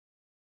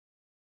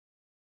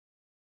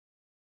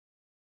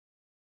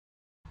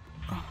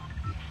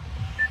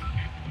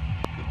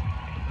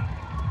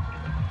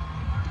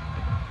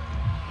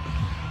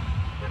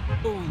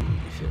Oh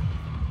shit.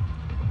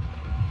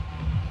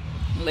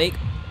 Lake.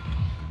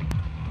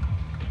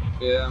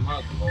 Yeah, I'm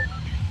out the boat.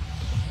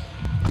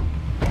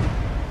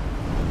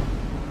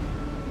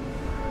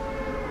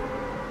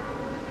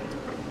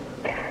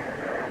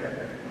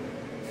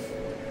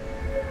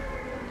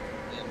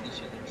 Damn, this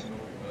shit looks so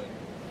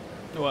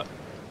good. What?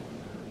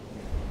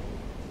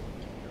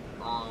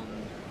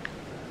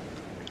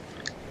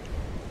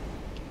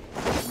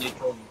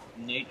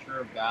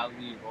 Nature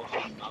Valley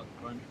roasted milk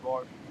crunch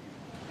bar.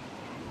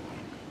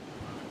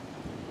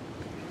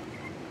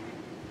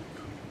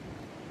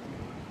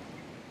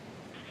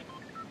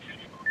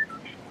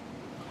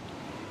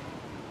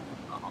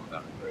 Oh,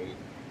 that's great.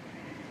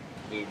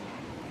 Dude.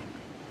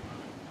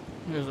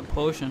 There's a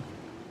potion.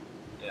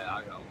 Yeah,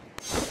 I got one.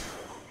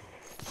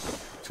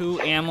 2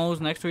 ammos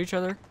next to each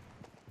other.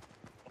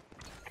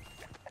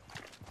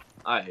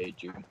 I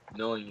hate you.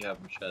 Knowing you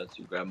have a chest,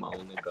 you grab my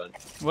only gun.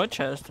 What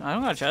chest? I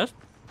don't got a chest.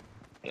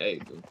 Yeah,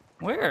 you do.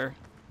 Where?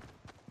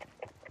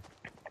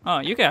 Oh,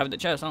 you can have the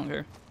chest. I don't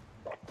care.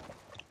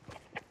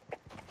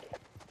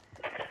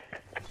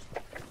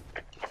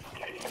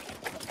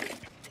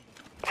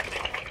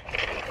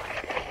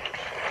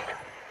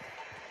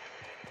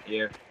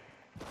 Here.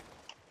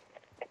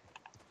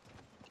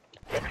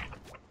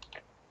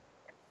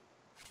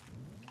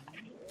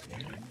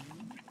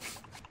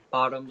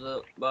 Bottoms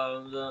up,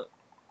 bottoms up.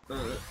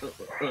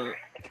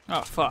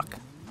 Oh, fuck.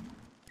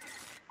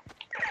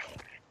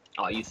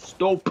 Oh, you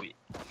stupid.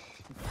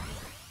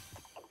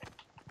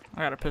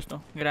 I got a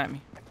pistol. Get at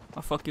me.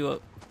 I'll fuck you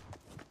up.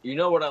 You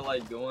know what I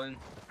like doing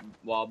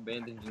while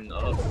bandaging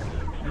up?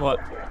 What?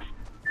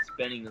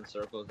 Spinning in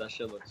circles. That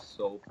shit looks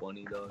so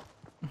funny, though.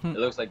 It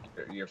looks like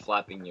you're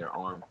flapping your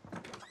arm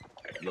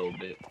a little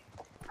bit.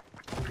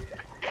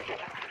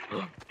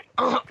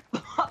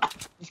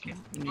 Just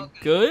kidding. You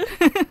good?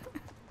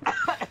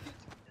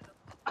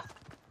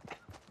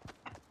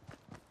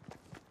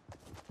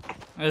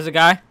 There's a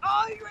guy.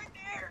 Oh, you're right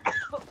there.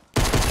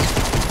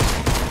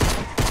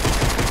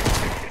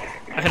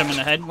 I hit him in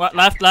the head. What?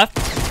 Left, left.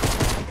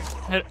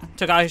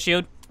 Took out his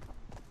shield.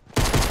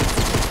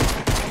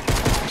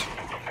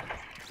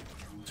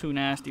 Too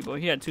nasty, boy.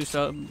 He had 2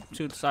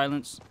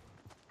 silence.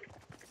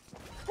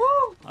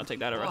 Woo! I'll take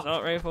that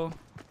assault rifle.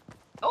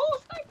 Oh,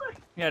 sniper!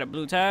 He had a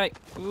blue tag.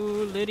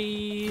 Ooh,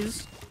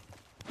 liddies.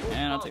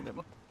 And I'll take that.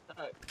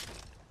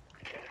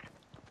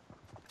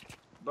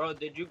 Bro,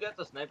 did you get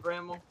the sniper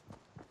ammo?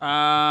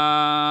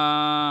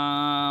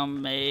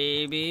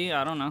 Maybe.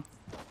 I don't know.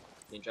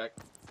 Can you check?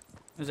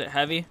 Is it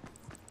heavy?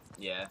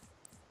 Yeah.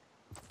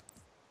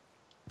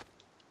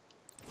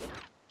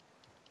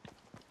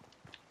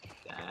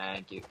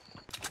 Thank you.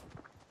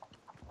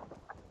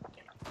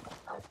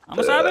 I'm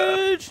a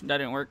savage! That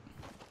didn't work.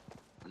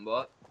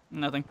 What?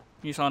 Nothing.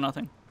 You saw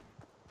nothing.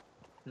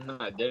 No,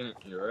 I didn't.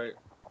 You're right.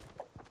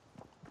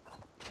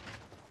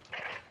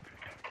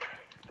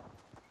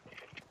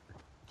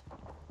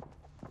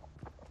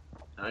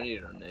 I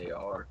need an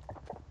AR.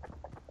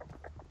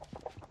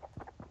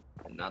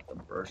 And not the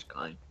burst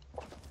kind.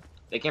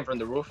 They came from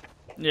the roof?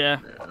 Yeah.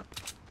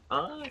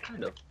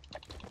 Kind of.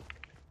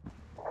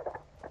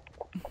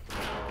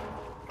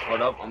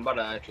 Hold up, I'm about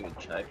to actually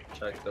check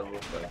the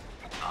roof. Like,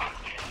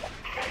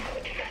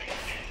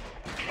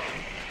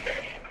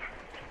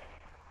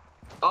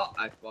 Oh,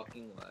 I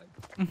fucking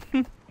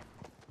lagged.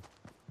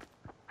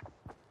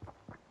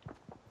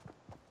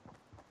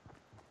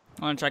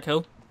 Wanna check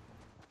hill?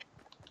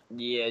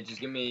 Yeah, just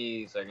give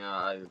me a second.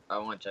 I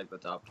want to check the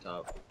top.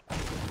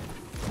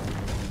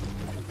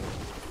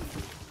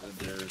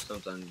 There's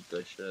something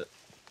good shit.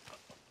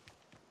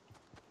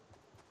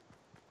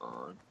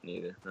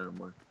 Neither. Never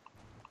mind.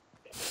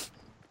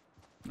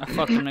 I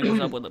fucked them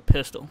niggas up with a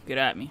pistol. Get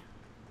at me.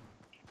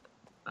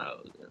 That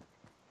was it.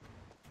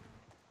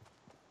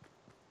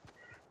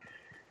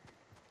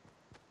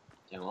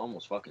 Damn, I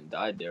almost fucking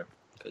died there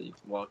because you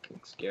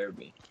fucking scared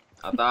me.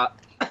 I thought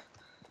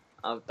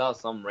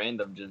some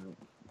random just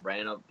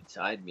ran up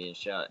beside me and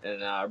shot,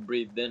 and I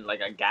breathed in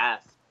like a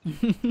gas.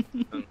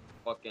 And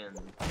fucking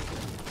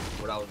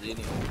what I was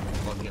eating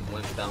fucking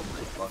went down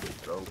my fucking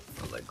throat.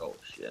 I was like, oh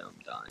shit, I'm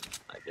dying.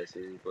 I guess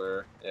this is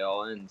where it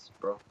all ends,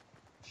 bro.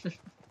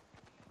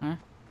 Huh?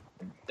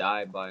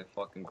 Die by a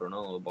fucking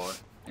granola bar.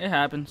 It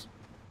happens.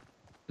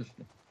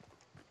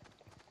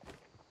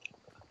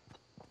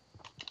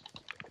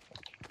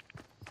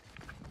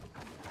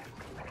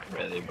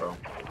 Really, bro.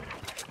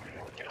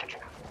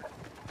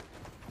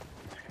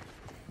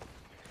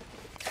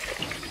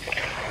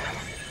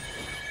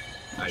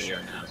 Oh, you're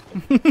an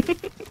asshole.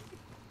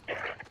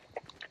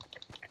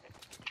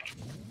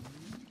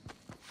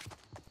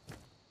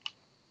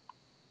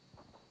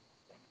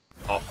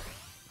 Oh,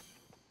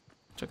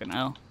 Took an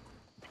L.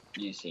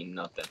 you see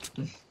nothing.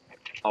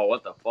 Oh,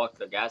 what the fuck?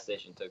 The gas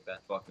station took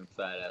that fucking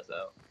fat ass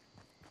out.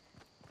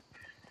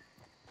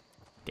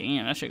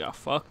 Damn, that shit got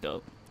fucked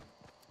up.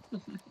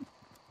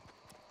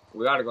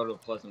 We gotta go to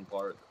Pleasant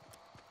Park.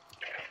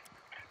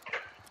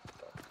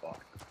 What the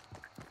fuck?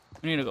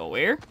 We need to go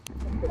where?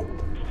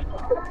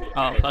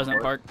 Oh,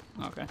 Pleasant Park.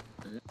 Okay.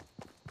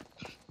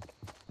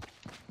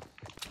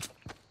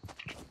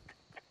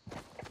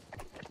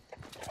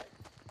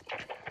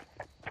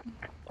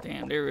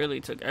 Damn, they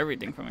really took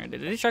everything from here.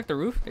 Did they check the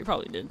roof? They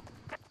probably did.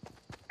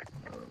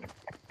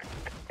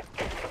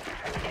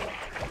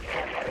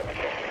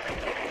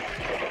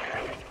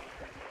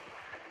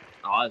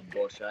 Oh, that's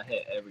bullshit. I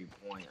hit every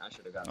point. I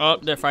should have got. Oh,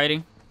 they're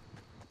fighting.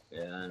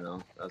 Yeah, I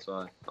know. That's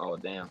why. Oh,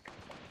 damn.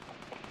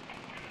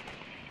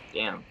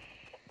 Damn.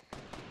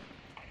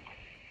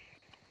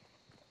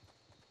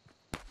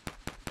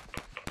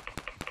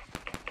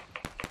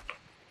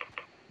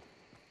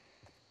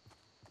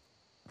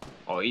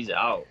 Oh, he's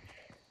out.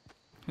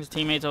 His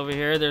teammates over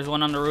here. There's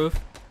one on the roof.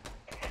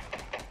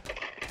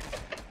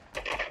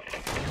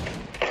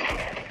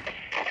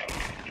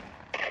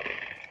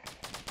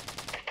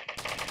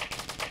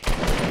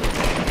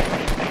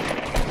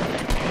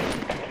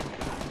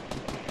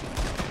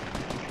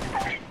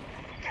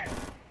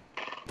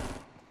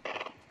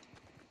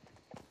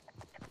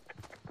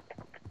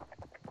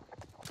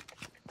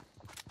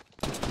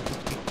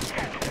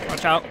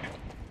 Watch out.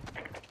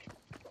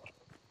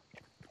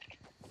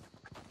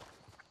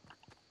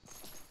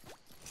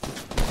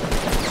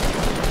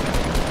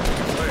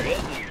 Where is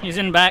he? He's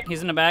in the back.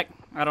 He's in the back.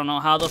 I don't know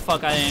how the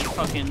fuck I didn't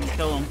fucking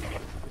kill him.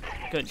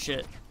 Good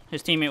shit.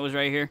 His teammate was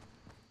right here.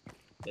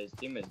 His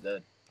team is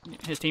dead.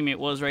 His teammate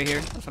was right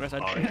here. That's what I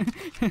said. Oh,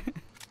 yeah.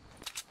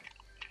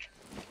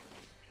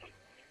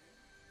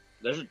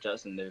 There's a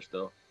chest in there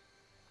still.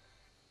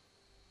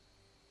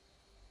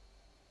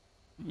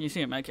 You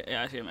see a medkit?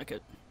 Yeah, I see a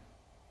medkit.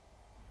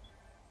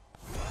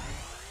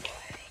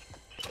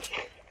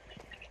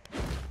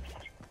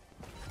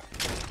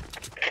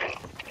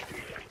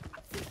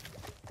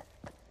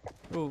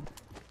 Ooh.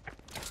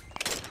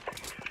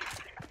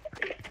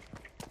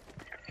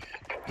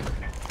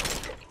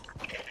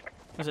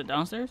 Is it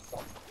downstairs?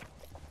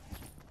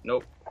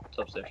 Nope. It's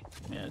upstairs.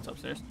 Yeah, it's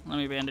upstairs. Let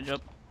me bandage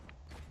up.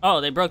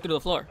 Oh, they broke through the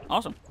floor.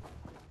 Awesome.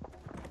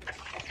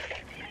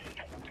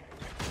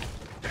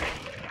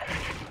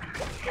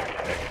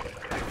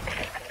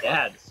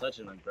 Yeah, it's such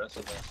an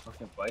aggressive ass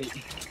fucking fight.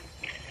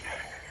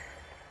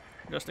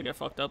 Just to get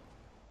fucked up.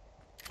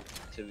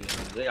 To be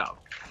honest, they got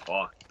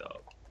fucked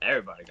up.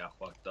 Everybody got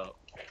fucked up.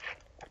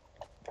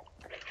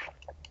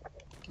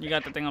 You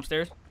got the thing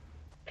upstairs?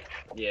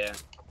 Yeah.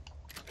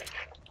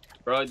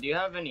 Bro, do you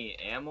have any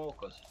ammo?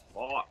 Cause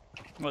fuck.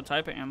 What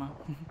type of ammo?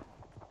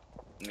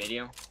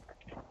 Medium?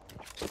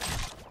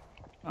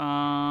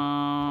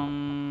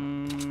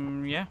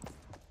 Yeah.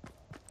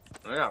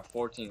 I got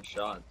 14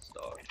 shots,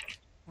 dog.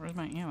 Where's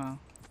my ammo?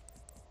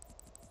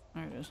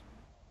 There it is.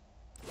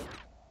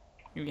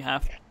 You get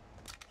half.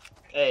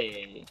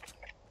 Hey.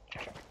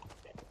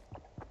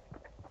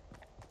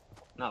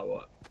 Not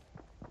what?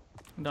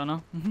 Don't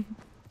know.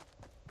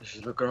 Let's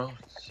just look around,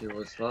 see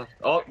what's left.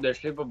 Oh, there's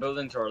people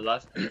building to our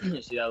left.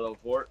 You see that little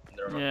fort?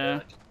 They're up Yeah.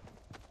 there.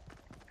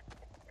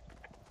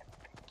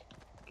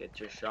 Get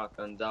your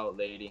shotguns out,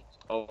 lady.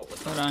 Oh, what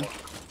the Hold on.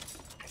 fuck?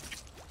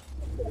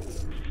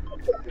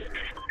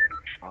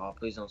 Oh,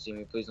 please don't see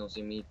me. Please don't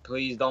see me.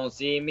 Please don't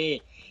see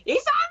me. He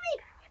saw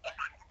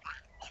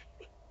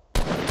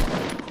me!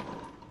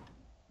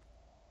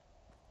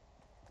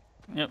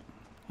 Yep.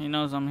 He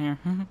knows I'm here.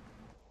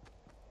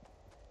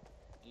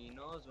 He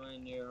knows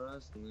when you're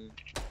hustling.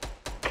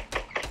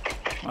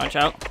 Watch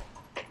out.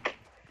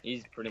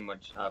 He's pretty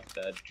much half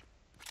dead.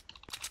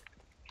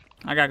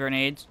 I got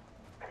grenades.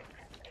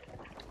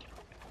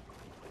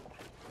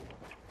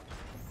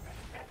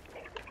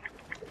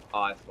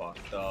 Oh, I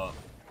fucked up.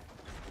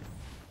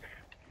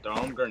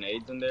 Throwing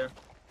grenades in there.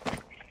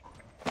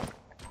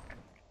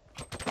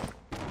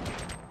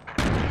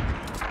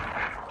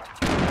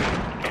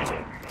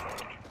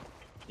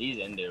 He's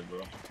in there,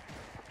 bro.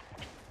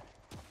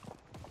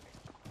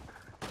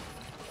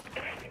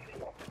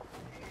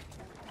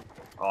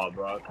 Oh,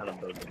 bro, I kind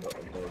of built the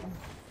building.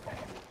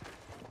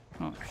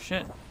 Oh,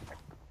 shit.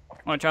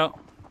 Watch out.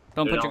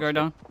 Don't Dude, put your guard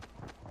down.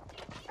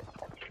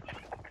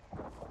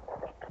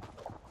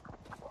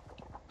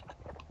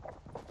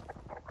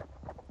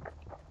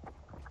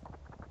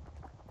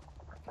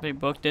 They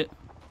booked it.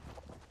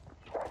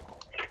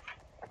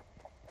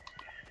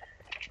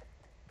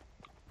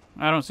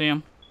 I don't see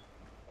him.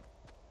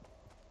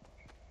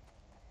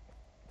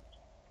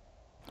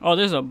 Oh,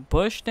 there's a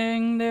bush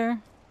thing there.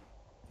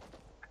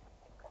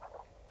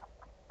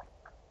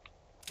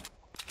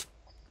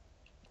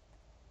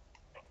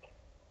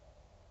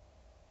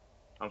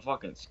 I'm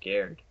fucking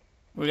scared.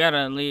 We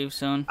gotta leave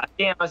soon. I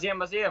see him, I see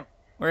him, I see him.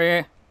 We're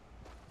here.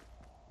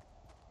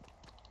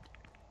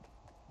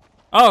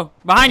 Oh,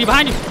 behind you,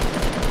 behind you.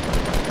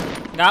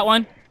 Got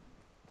one.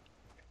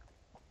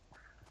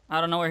 I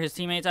don't know where his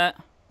teammate's at.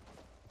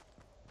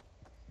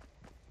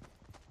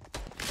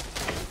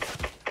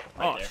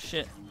 Right Oh, there.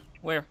 shit.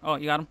 Where? Oh,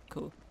 you got him?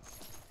 Cool.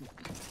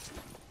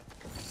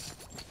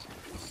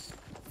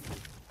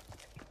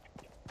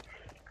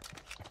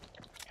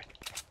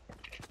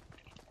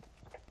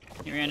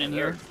 He ran in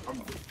here. I'm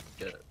gonna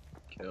get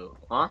killed.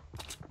 Huh?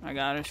 I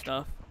got his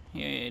stuff.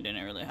 He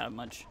didn't really have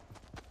much.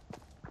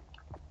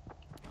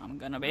 I'm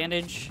gonna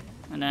bandage,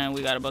 and then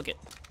we gotta book it.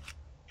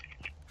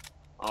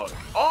 Oh,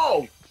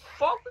 oh,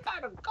 fuck, we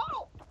gotta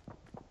go.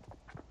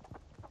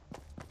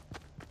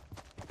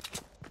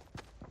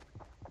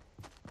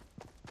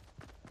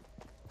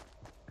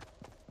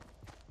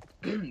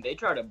 then they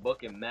tried to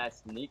book him mad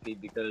sneaky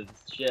because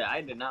shit,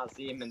 I did not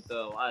see him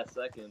until the last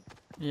second.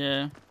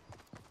 Yeah.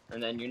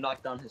 And then you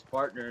knocked down his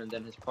partner, and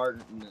then his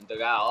partner, the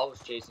guy I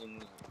was chasing,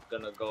 was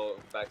gonna go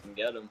back and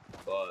get him,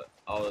 but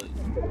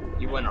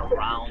he went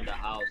around the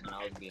house, and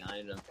I was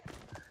behind him.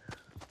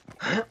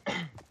 I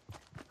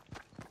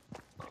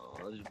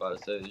was just about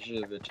to say, there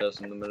should have a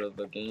chest in the middle of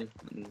the game,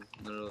 in the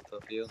middle of the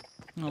field.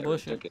 No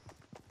bullshit.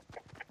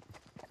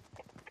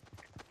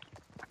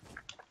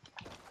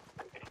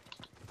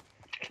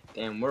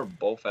 Damn, we're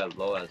both at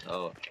low as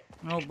hell.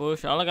 No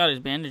bullshit. All I got is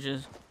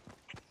bandages.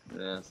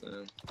 Yeah,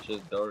 Sam. It's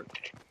just dark.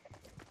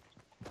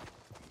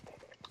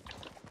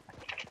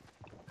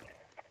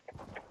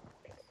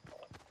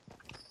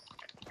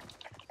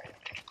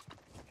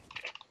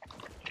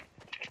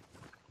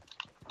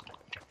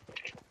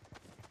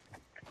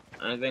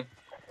 Anything?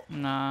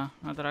 Nah,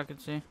 not that I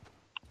could see.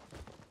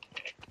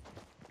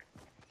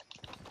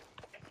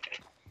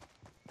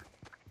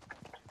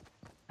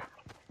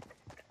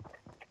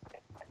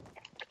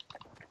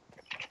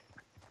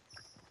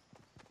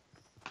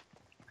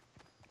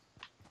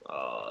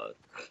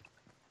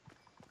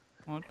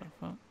 What the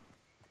fuck?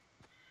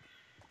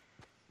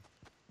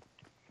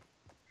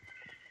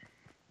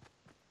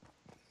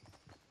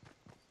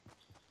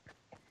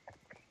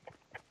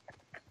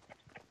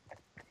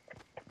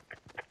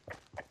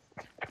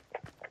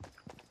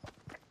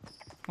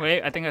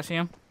 Wait, I think I see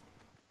him.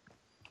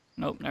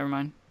 Nope, never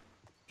mind.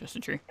 Just a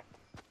tree.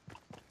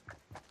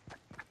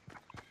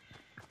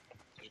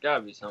 There's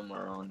gotta be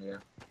somewhere around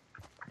here.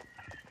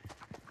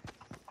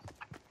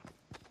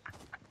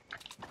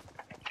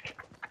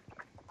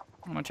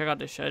 I'm gonna check out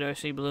this shed. I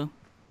see blue.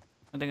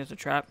 I think it's a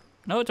trap.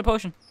 No, it's a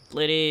potion.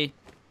 Liddy.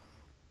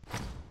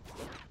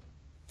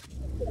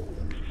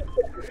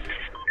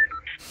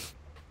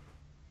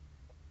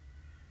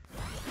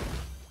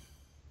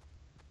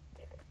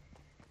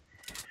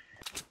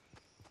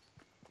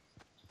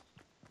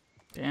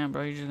 Damn,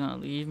 bro, you just gonna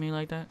leave me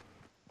like that?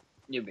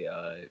 You'll be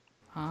alright.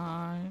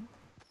 Hi.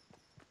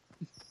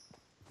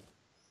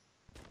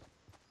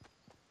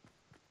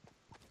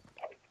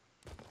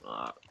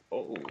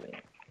 Oh.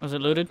 Was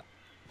it looted?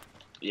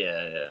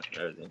 Yeah,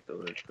 everything's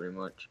looted, pretty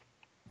much.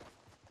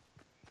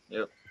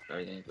 Yep,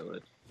 everything's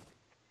looted.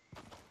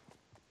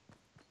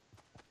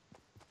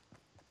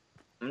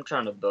 I'm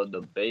trying to build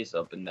the base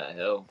up in that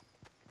hill.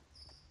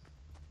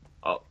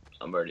 Oh,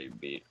 somebody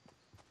beat.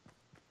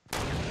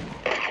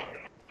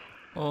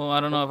 Well, I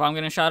don't know if I'm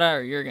getting shot at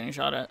or you're getting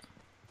shot at.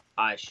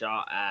 I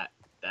shot at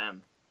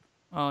them.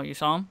 Oh, you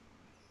saw him?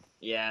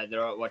 Yeah,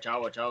 they're watch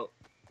out.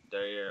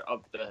 They're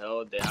up the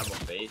hill. They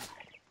have a base.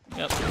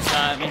 Yep, they shot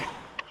at me.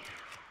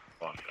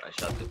 Fuck, I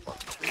shot the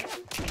fucking tree.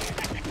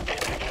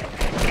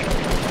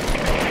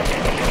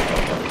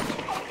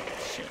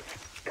 Shit.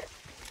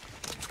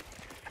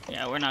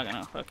 Yeah, we're not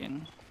gonna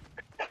fucking...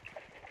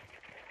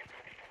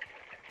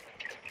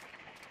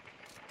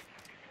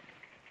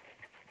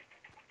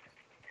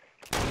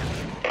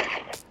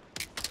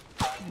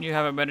 You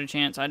have a better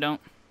chance, I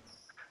don't.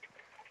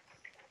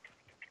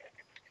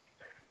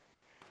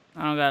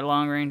 I don't got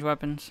long range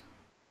weapons.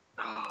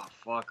 Oh,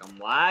 fuck, I'm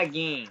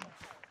lagging.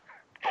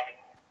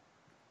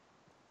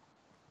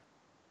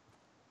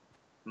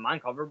 Mine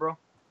cover, bro?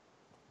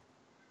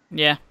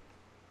 Yeah.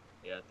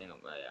 Yeah, I think I'm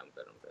good.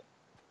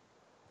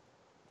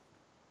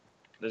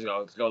 Let's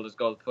go.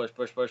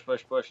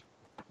 Push.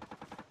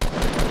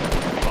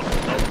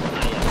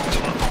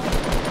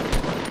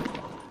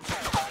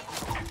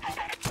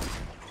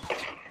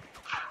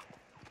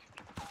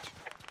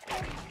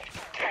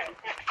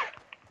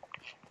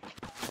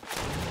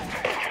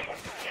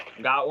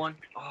 Got one.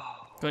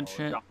 Oh, Good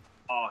shit.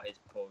 Oh, his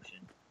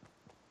potion.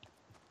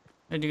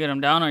 Did you get him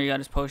down or you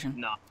got his potion?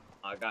 No,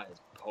 I got his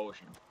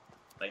potion.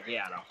 Like, he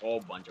had a whole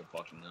bunch of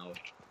fucking health.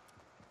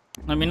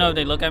 Let me know if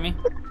they look at me.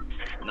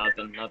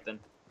 Nothing.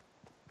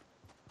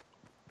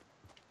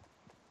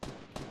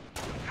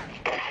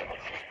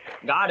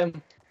 Got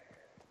him.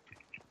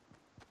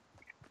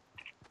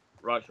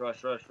 Rush. What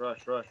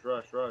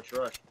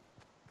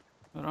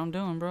I'm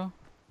doing, bro.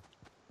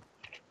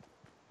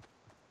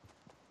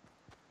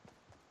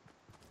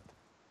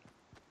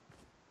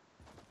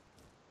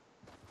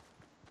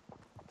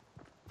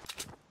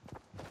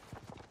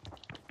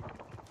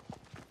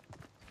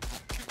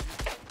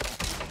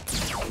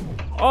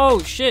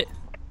 Oh, shit.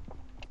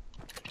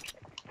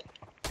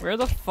 Where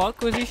the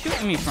fuck was he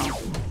shooting me from? He's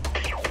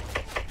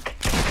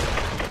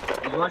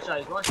one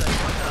shot.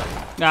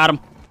 Got him.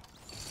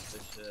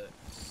 Good shit.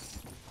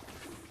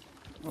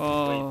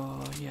 Oh,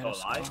 Wait, yeah. still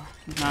alive?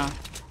 Nah.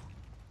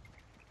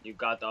 You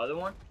got the other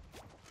one?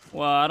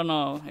 Well, I don't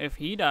know. If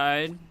he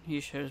died,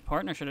 his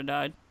partner should have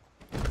died.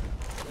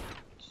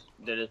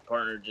 Did his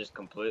partner just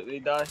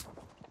completely die?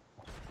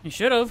 He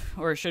should have,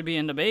 or it should be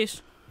in the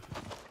base.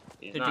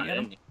 He's Did not you get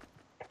in him?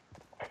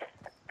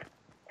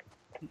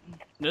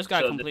 This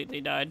guy So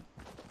completely died.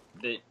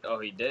 Oh,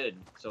 he did.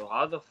 So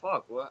how the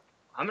fuck? What?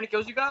 How many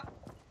kills you got?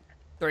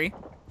 3.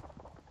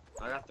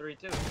 I got 3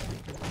 too.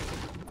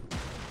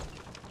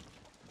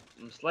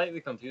 I'm slightly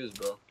confused,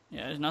 bro.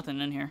 Yeah, there's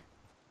nothing in here.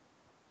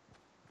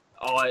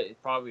 Oh, I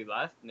probably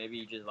left. Maybe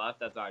he just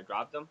left after I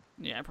dropped him.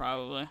 Yeah,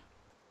 probably.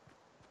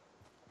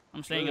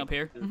 I'm staying up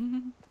here.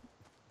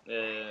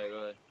 Yeah,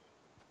 go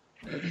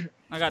ahead.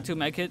 I got 2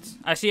 med kits.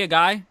 I see a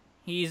guy.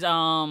 He's 60.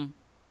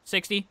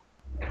 60,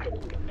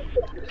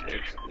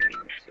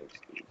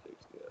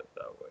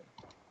 that way.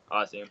 Oh,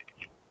 I see him.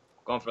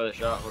 Going for the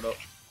shot. Hold up.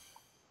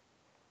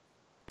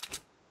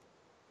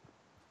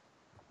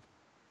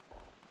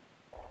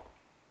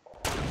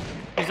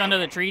 He's under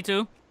the tree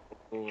too.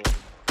 Oh,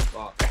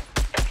 fuck.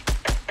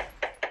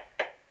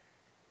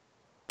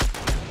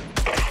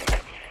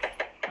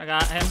 I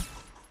got him.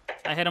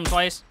 I hit him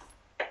twice.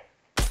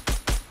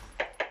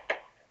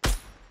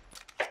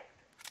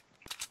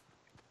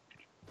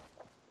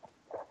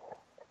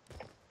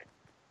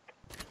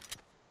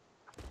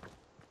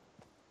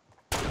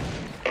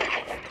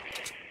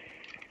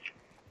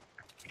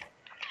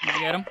 Did you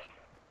get him?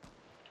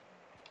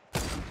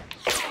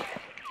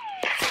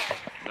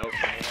 Nope.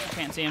 I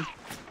can't see him.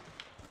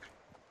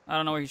 I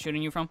don't know where he's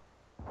shooting you from.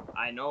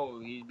 I know,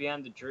 he's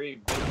behind the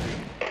tree, big tree.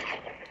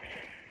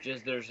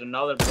 Just there's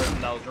another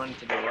person that was running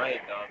to the right,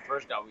 the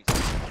first guy we saw.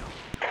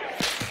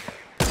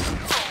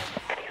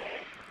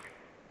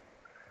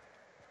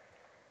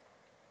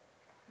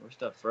 Where's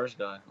that first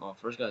guy? Oh,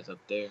 first guy's up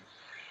there.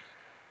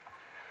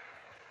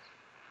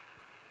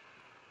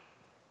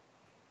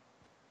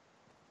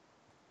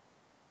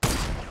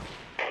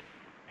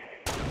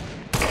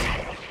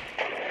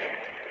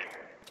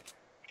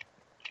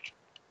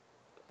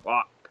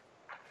 Fuck.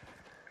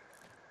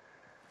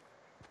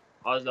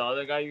 How's the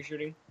other guy you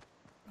shooting?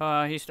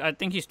 I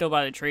think he's still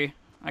by the tree.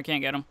 I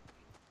can't get him.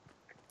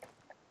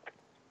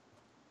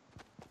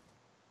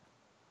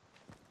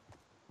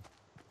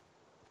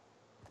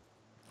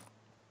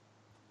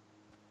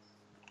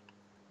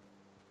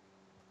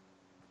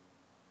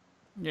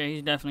 Yeah,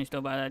 he's definitely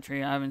still by that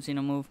tree. I haven't seen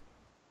him move.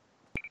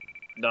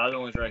 The other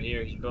one's right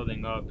here. He's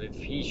building up. If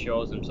he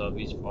shows himself,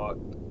 he's fucked.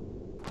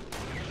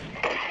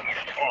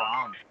 Oh,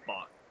 I'm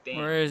fucked. Damn,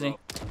 Where is he?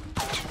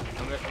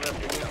 Come here, come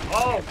here.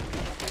 Oh!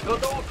 Build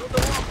the wall, build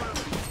the wall.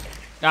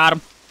 Got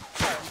him.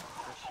 Good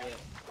shit.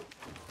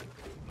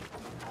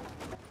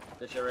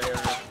 Good shit right here.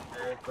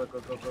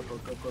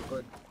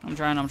 Quick. I'm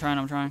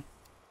trying.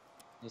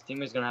 His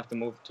teammate's gonna have to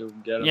move to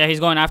get him. Yeah, he's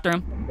going after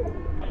him.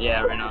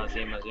 Yeah, right now I see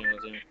him.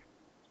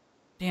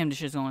 Damn, this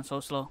shit's going so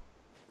slow.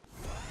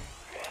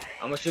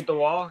 I'm gonna shoot the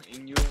wall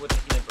and you with the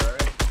sniper,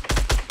 alright?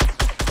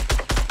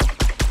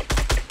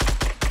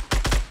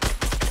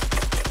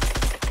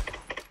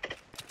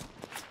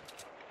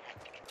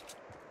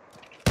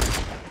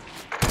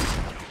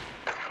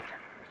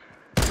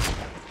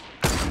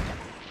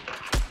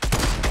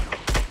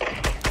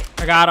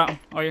 I got him.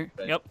 Oh,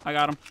 yep, I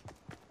got him.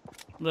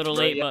 A little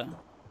Right, late, yep.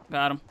 but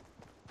got him.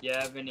 You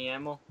have any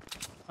ammo?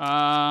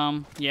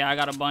 Yeah, I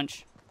got a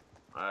bunch.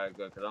 Alright,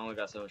 good, because I only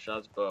got 7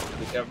 shots, but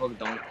be careful,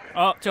 don't.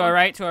 Oh, to our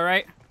right.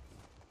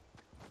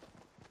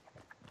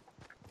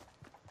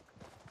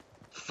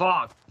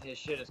 Fuck! His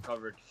shit is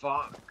covered.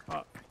 Fuck.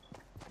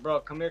 Bro,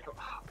 come here.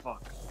 Ah,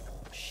 fuck.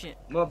 Shit.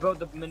 I'm gonna build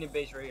the mini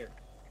base right here.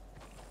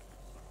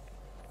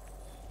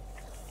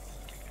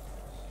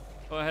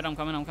 Go ahead, I'm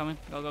coming.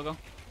 Go.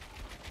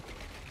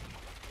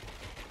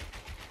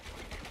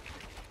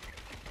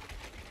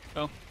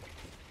 Go.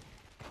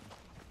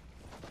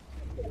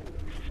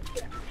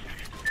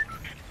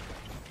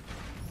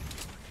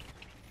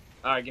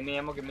 Alright, give me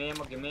ammo.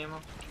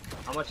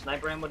 How much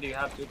sniper ammo do you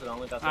have too? Because I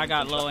only got I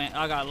got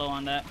low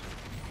on that.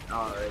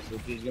 Alright, so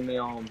please give me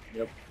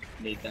yep,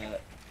 need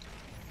that.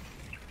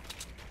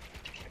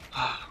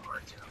 Where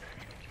to?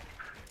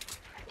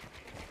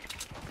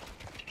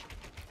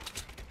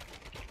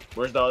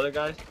 Where's the other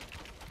guys?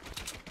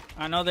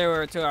 I know they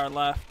were to our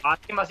left. I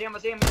see him.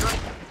 He's running.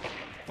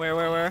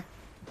 Where?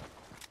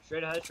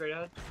 Straight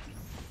ahead.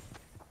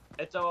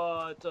 It's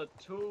a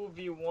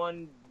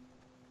 2v1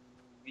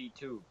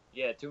 v2.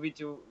 Yeah,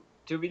 2v2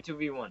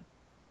 v1.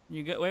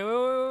 You get wait.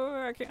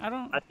 I can't. I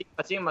don't.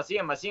 I see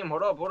him.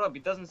 Hold up. He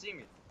doesn't see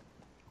me.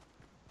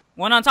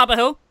 One on top of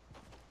who?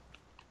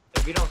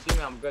 If you don't see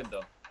me, I'm good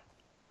though.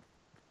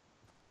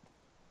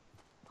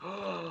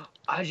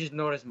 I just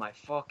noticed my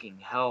fucking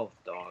health,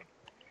 dog.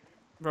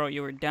 Bro,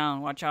 you were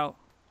down. Watch out.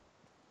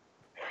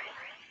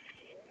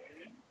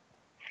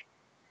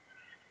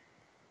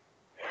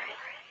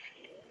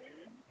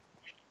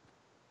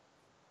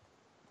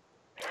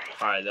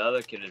 Alright, the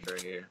other kid is right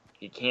here.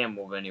 He can't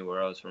move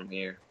anywhere else from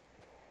here.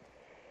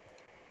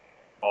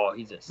 Oh,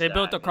 he's a They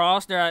built a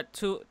cross. They're at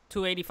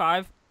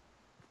 285.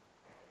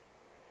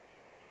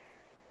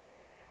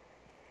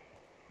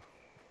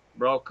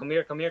 Bro, come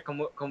here. Come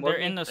They're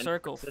in the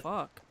circle.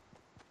 Fuck.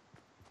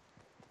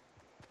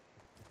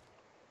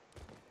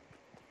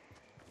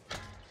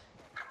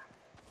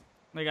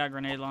 They got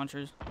grenade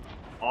launchers.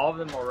 All of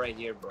them are right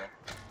here, bro.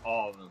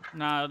 All of them.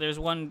 Nah, there's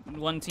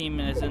one team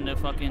that's in the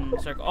fucking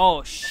circle.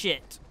 Oh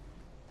shit.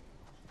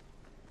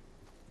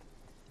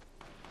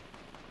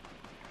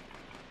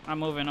 I'm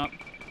moving up.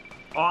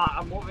 Oh,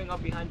 I'm moving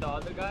up behind the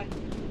other guy.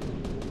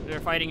 They're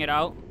fighting it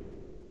out.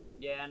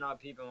 Yeah, no, I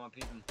peep him. I'm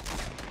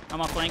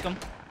gonna flank them.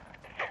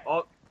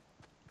 Oh,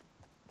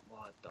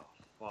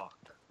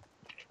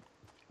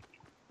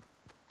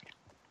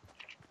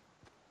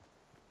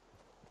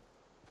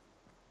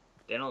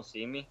 They don't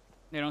see me.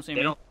 They don't see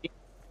They me. don't see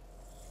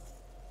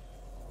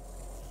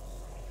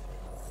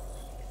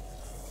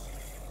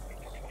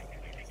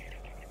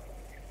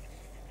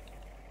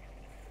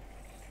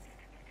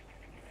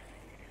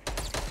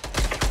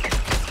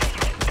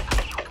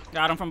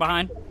Got him from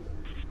behind.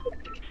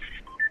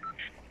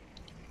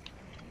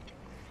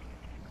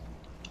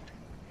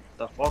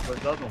 the fuck was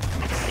that one.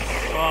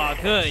 Oh,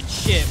 good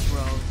shit,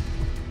 bro.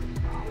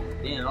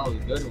 Damn, that was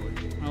a good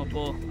one. Oh,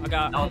 bull. I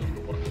got. That was a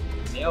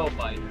fucking nail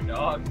biter,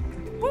 dog.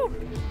 Woo.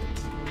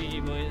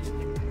 GG, boys.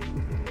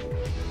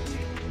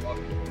 Fuck.